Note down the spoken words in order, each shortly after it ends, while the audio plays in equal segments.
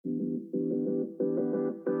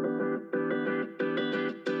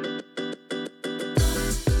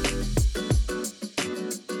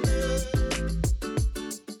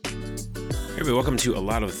Everybody, welcome to A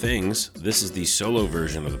Lot of Things. This is the solo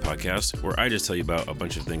version of the podcast where I just tell you about a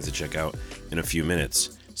bunch of things to check out in a few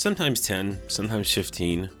minutes. Sometimes 10, sometimes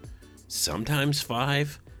 15, sometimes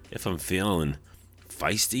 5 if I'm feeling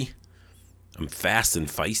feisty. I'm fast and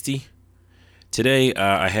feisty. Today,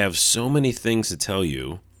 I have so many things to tell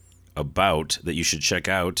you about that you should check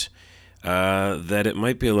out that it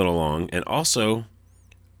might be a little long. And also,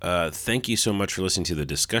 thank you so much for listening to the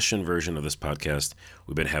discussion version of this podcast.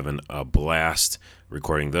 We've been having a blast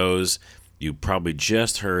recording those. You probably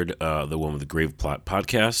just heard the one with the Grave Plot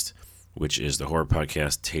podcast, which is the horror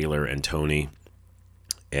podcast, Taylor and Tony.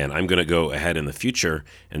 And I'm going to go ahead in the future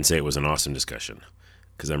and say it was an awesome discussion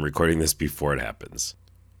because I'm recording this before it happens.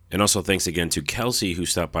 And also thanks again to Kelsey, who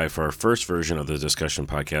stopped by for our first version of the discussion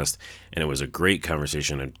podcast. And it was a great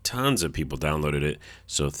conversation and tons of people downloaded it.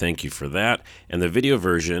 So thank you for that. And the video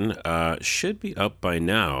version should be up by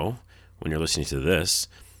now when you're listening to this.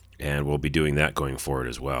 And we'll be doing that going forward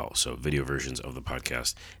as well. So video versions of the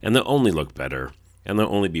podcast. And they'll only look better. And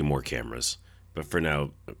there'll only be more cameras. But for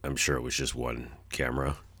now, I'm sure it was just one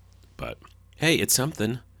camera. But hey, it's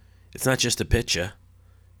something. It's not just a picture.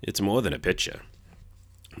 It's more than a picture.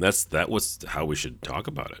 That was how we should talk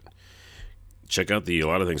about it. Check out the A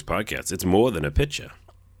Lot of Things podcast. It's more than a picture.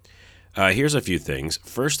 Here's a few things.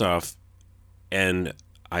 First off, and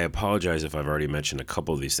I apologize if I've already mentioned a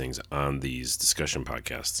couple of these things on these discussion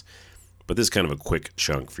podcasts, but this is kind of a quick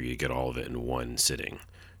chunk for you to get all of it in one sitting.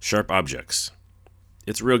 Sharp Objects.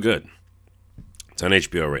 It's real good. It's on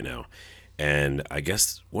HBO right now. And I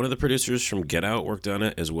guess one of the producers from Get Out worked on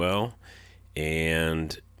it as well.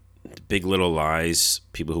 And Big Little Lies,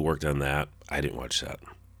 people who worked on that, I didn't watch that.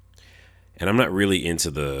 And I'm not really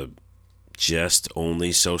into the just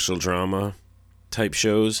only social drama type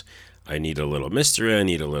shows. I need a little mystery. I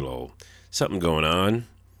need a little something going on.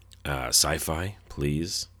 Sci-fi,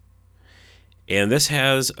 please. And this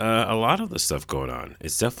has a lot of the stuff going on.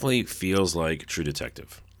 It definitely feels like True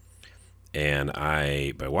Detective. And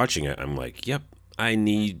by watching it, I'm like, yep, I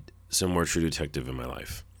need some more True Detective in my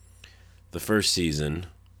life. The first season,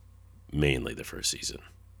 mainly the first season.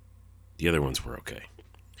 The other ones were okay.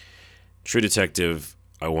 True Detective,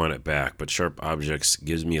 I want it back, but Sharp Objects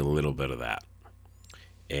gives me a little bit of that.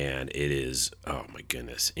 And it is, oh my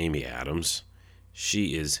goodness, Amy Adams.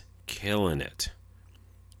 She is killing it.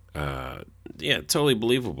 Yeah, totally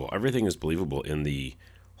believable. Everything is believable in the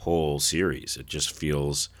whole series. It just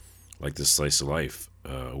feels like this slice of life.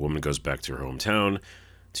 A woman goes back to her hometown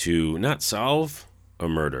to not solve a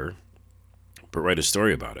murder, but write a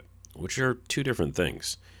story about it, which are two different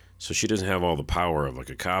things. So she doesn't have all the power of like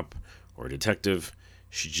a cop or a detective.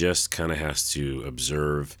 She just kind of has to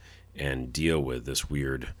observe and deal with this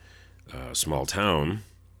weird small town.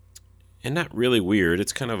 And not really weird.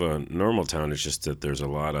 It's kind of a normal town. It's just that there's a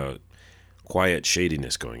lot of quiet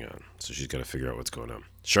shadiness going on. So she's got to figure out what's going on.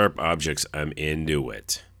 Sharp Objects, I'm into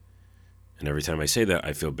it. And every time I say that,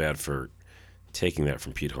 I feel bad for taking that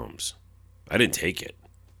from Pete Holmes. I didn't take it.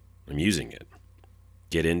 I'm using it.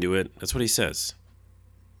 Get into it. That's what he says.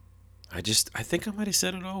 I think I might have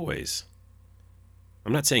said it always.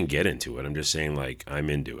 I'm not saying get into it. I'm just saying, like, I'm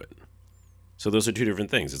into it. So those are two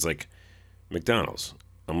different things. It's like McDonald's.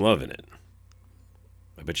 I'm loving it.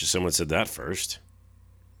 I bet you someone said that first.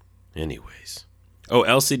 Anyways. Oh,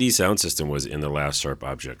 LCD Soundsystem was in the last Sharp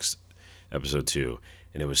Objects, episode 2.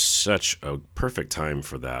 And it was such a perfect time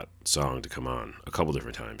for that song to come on a couple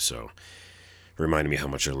different times. So reminded me how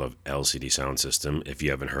much I love LCD Soundsystem. If you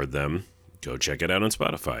haven't heard them, go check it out on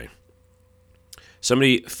Spotify.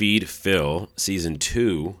 Somebody Feed Phil, season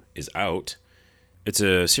 2 is out. It's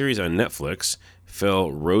a series on Netflix.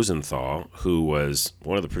 Phil Rosenthal, who was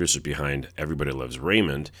one of the producers behind Everybody Loves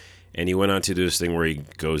Raymond, and he went on to do this thing where he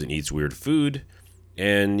goes and eats weird food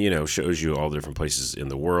and, shows you all the different places in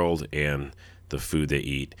the world and the food they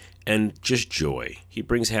eat and just joy. He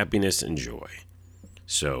brings happiness and joy.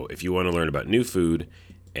 So if you want to learn about new food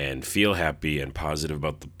and feel happy and positive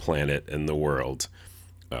about the planet and the world,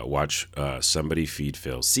 watch Somebody Feed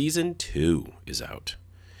Phil. Season 2 is out.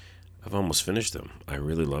 I've almost finished them. I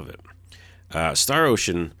really love it. Star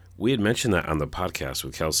Ocean, we had mentioned that on the podcast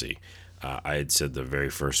with Kelsey. I had said the very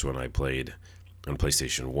first one I played on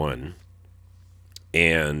PlayStation 1.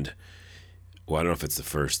 And, well, I don't know if it's the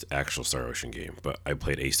first actual Star Ocean game, but I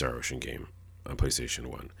played a Star Ocean game on PlayStation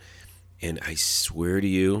 1. And I swear to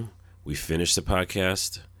you, we finished the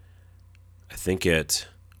podcast. I think it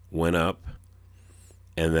went up.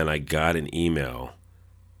 And then I got an email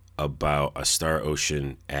about a Star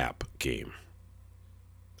Ocean app game.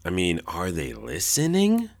 I mean, are they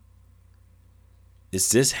listening? Is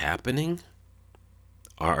this happening?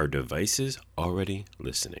 Are our devices already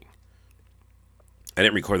listening? I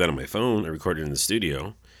didn't record that on my phone. I recorded it in the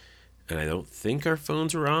studio. And I don't think our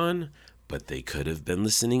phones were on, but they could have been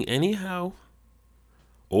listening anyhow.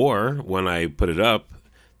 Or when I put it up,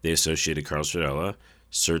 they associated Carl Stradella,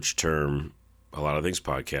 search term, A Lot of Things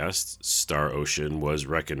podcast, Star Ocean was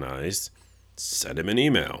recognized, sent him an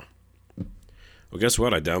email. Well, guess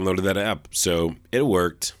what? I downloaded that app, so it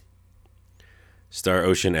worked. Star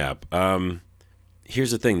Ocean app.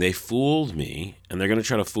 Here's the thing. They fooled me, and they're going to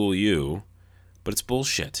try to fool you, but it's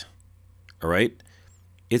bullshit. All right?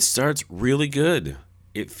 It starts really good.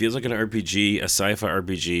 It feels like an RPG, a sci-fi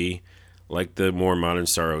RPG, like the more modern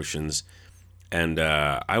Star Oceans. And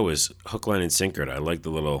I was hook, line, and sinker. I like the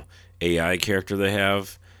little AI character they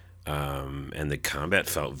have. And the combat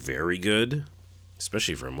felt very good,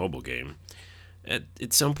 especially for a mobile game.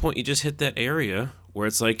 At some point, you just hit that area where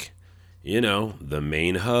it's like, the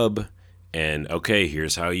main hub. And, okay,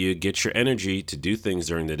 here's how you get your energy to do things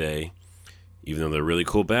during the day. Even though they're really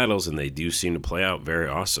cool battles and they do seem to play out very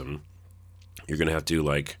awesome, you're going to have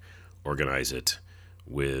to, organize it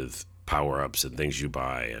with power-ups and things you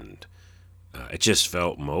buy. And it just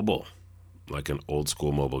felt mobile, like an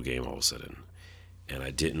old-school mobile game all of a sudden. And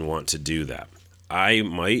I didn't want to do that. I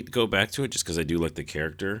might go back to it just because I do like the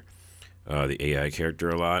character, the AI character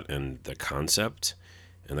a lot, and the concept.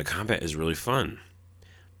 And the combat is really fun.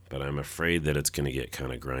 But I'm afraid that it's going to get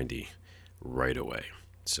kind of grindy right away.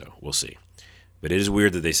 So we'll see. But it is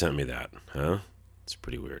weird that they sent me that, huh? It's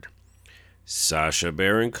pretty weird. Sacha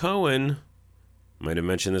Baron Cohen, might have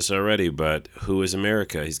mentioned this already, but Who is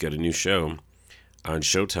America? He's got a new show on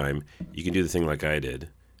Showtime. You can do the thing like I did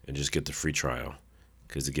and just get the free trial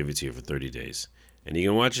because they give it to you for 30 days. And you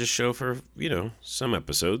can watch this show for, some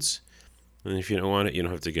episodes. And if you don't want it, you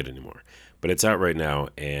don't have to get it anymore. But it's out right now,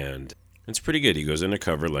 and it's pretty good. He goes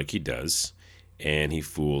undercover like he does, and he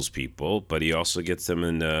fools people, but he also gets them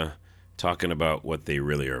in talking about what they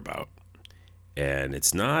really are about. And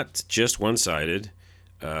it's not just one-sided.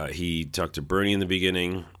 He talked to Bernie in the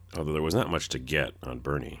beginning, although there was not much to get on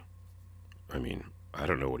Bernie. I mean, I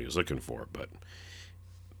don't know what he was looking for, but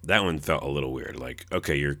that one felt a little weird. Like,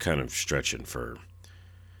 okay, you're kind of stretching for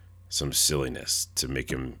some silliness to make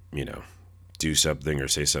him, do something or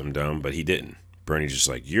say something dumb, but he didn't. Bernie's just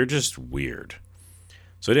like, you're just weird.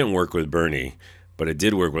 So it didn't work with Bernie, but it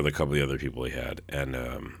did work with a couple of the other people he had. And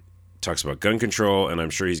talks about gun control, and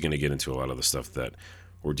I'm sure he's going to get into a lot of the stuff that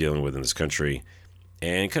we're dealing with in this country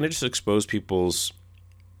and kind of just expose people's,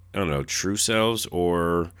 true selves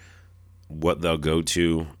or what they'll go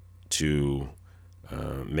to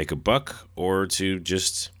make a buck or to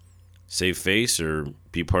just save face or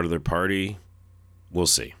be part of their party. We'll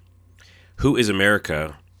see. Who is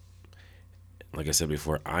America? Like I said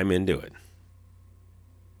before, I'm into it.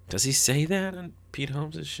 Does he say that on Pete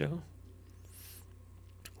Holmes' show?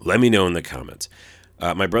 Let me know in the comments.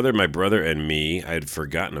 My brother, and me, I had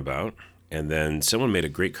forgotten about. And then someone made a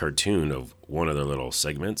great cartoon of one of their little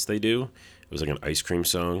segments they do. It was like an ice cream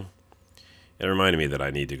song. It reminded me that I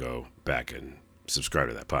need to go back and subscribe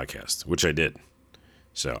to that podcast, which I did.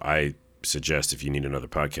 So I suggest if you need another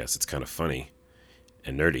podcast, it's kind of funny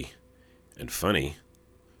and nerdy and funny.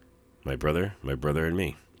 My brother, and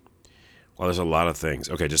me. Well, there's a lot of things.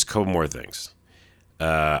 Okay, just a couple more things.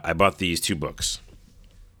 I bought these 2 books.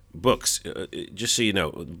 Books, just so you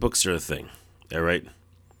know, books are a thing, all right?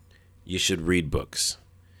 You should read books.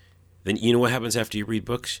 Then you know what happens after you read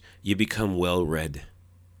books? You become well-read.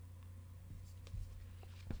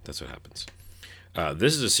 That's what happens.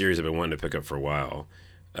 This is a series I've been wanting to pick up for a while.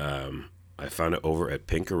 I found it over at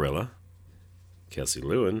Pink Gorilla. Kelsey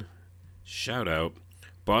Lewin, shout out.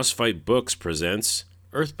 Boss Fight Books presents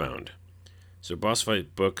Earthbound. So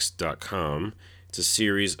bossfightbooks.com, it's a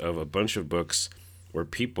series of a bunch of books where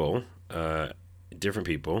people, different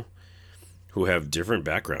people, who have different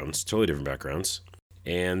backgrounds, totally different backgrounds,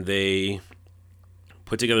 and they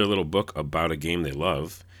put together a little book about a game they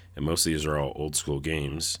love, and most of these are all old school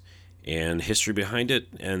games, and history behind it,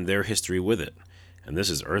 and their history with it. And this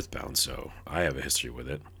is Earthbound, so I have a history with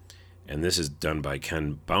it. And this is done by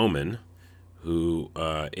Ken Bauman, who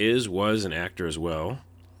was an actor as well.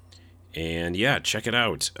 And yeah, check it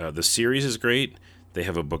out. The series is great. They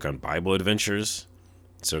have a book on Bible adventures,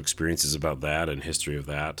 so experiences about that and history of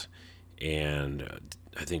that. And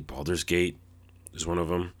I think Baldur's Gate is one of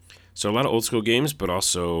them. So a lot of old school games, but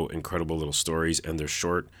also incredible little stories, and they're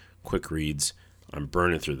short, quick reads. I'm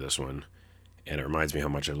burning through this one, and it reminds me how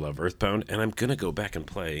much I love Earthbound, and I'm going to go back and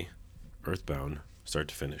play Earthbound start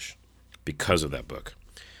to finish because of that book.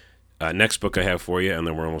 Next book I have for you, and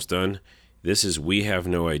then we're almost done. This is We Have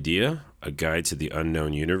No Idea, A Guide to the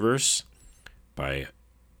Unknown Universe by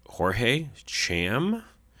Jorge Cham.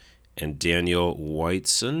 and Daniel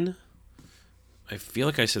Whiteson. I feel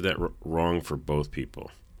like I said that wrong for both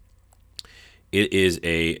people. It is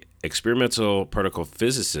a experimental particle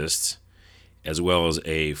physicist as well as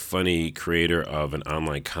a funny creator of an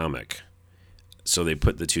online comic. So they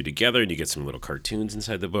put the two together and you get some little cartoons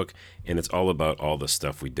inside the book, and it's all about all the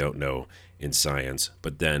stuff we don't know in science,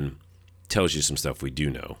 but then tells you some stuff we do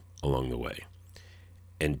know along the way.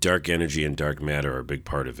 And dark energy and dark matter are a big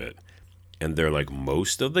part of it. And they're like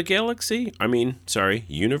most of the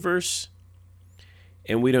universe.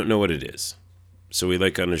 And we don't know what it is. So we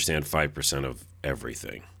like understand 5% of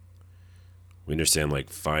everything. We understand like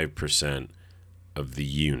 5% of the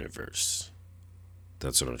universe.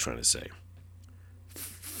 That's what I'm trying to say.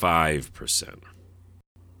 5%.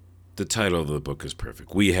 The title of the book is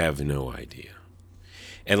perfect. We have no idea.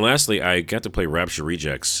 And lastly, I got to play Rapture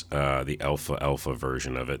Rejects, the alpha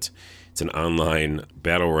version of it. It's an online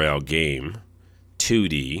battle royale game,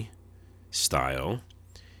 2D style.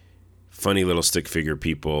 Funny little stick figure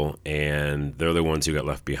people, and they're the ones who got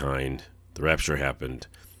left behind. The rapture happened,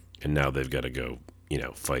 and now they've got to go,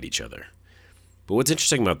 fight each other. But what's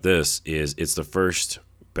interesting about this is it's the first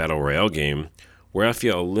battle royale game where I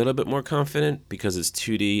feel a little bit more confident because it's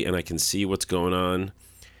 2D and I can see what's going on,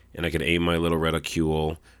 and I can aim my little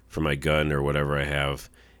reticule for my gun or whatever I have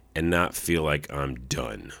and not feel like I'm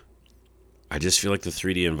done. I just feel like the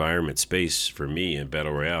 3D environment space for me in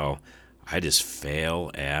battle royale, I just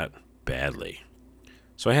fail at badly.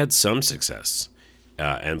 So I had some success,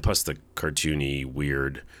 and plus the cartoony,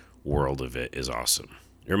 weird world of it is awesome.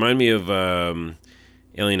 It reminded me of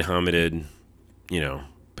Alien Hominid,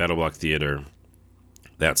 Battle Block Theater,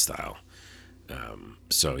 that style.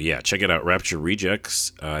 So yeah, check it out, Rapture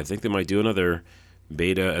Rejects. I think they might do another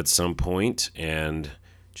beta at some point, and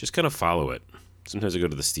just kind of follow it. Sometimes I go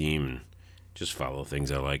to the Steam and just follow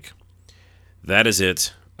things I like. That is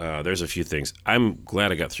it. There's a few things. I'm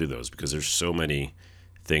glad I got through those because there's so many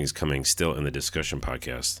things coming still in the discussion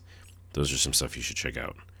podcast. Those are some stuff you should check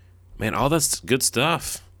out. Man, all that's good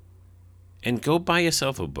stuff. And go buy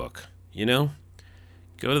yourself a book, you can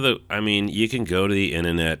go to the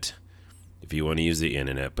internet if you want to use the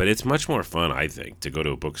internet, but it's much more fun, I think, to go to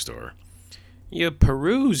a bookstore. You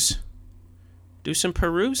peruse. Do some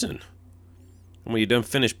perusing. And when you're done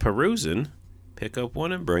finished perusing, pick up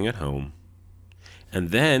one and bring it home. And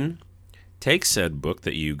then take said book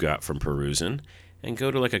that you got from perusing and go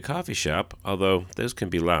to like a coffee shop, although those can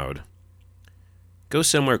be loud. Go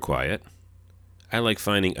somewhere quiet. I like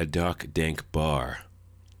finding a dark, dank bar.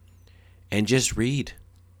 And just read.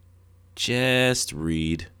 Just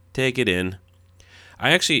read. Take it in.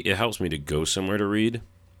 It helps me to go somewhere to read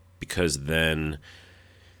because then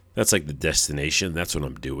that's like the destination. That's what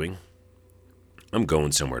I'm doing. I'm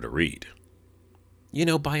going somewhere to read.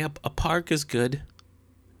 Buy up a park is good.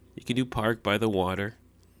 You can do park by the water,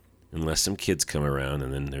 unless some kids come around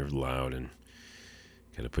and then they're loud and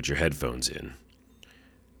got to put your headphones in.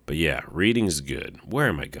 But yeah, reading's good. Where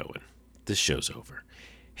am I going? This show's over.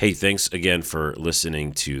 Hey, thanks again for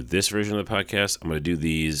listening to this version of the podcast. I'm going to do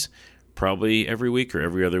these probably every week or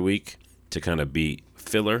every other week to kind of be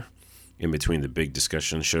filler in between the big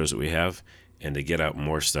discussion shows that we have and to get out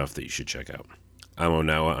more stuff that you should check out. I'm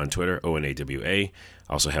Onawa on Twitter, ONAWA. I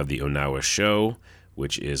also have the Onawa Show,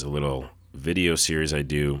 which is a little video series I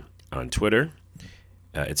do on Twitter.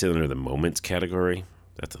 It's under the Moments category.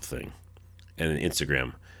 That's a thing. And then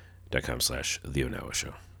Instagram.com/The Onawa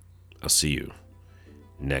Show. I'll see you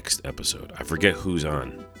next episode. I forget who's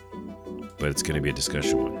on, but it's going to be a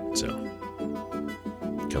discussion one. So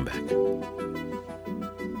come back.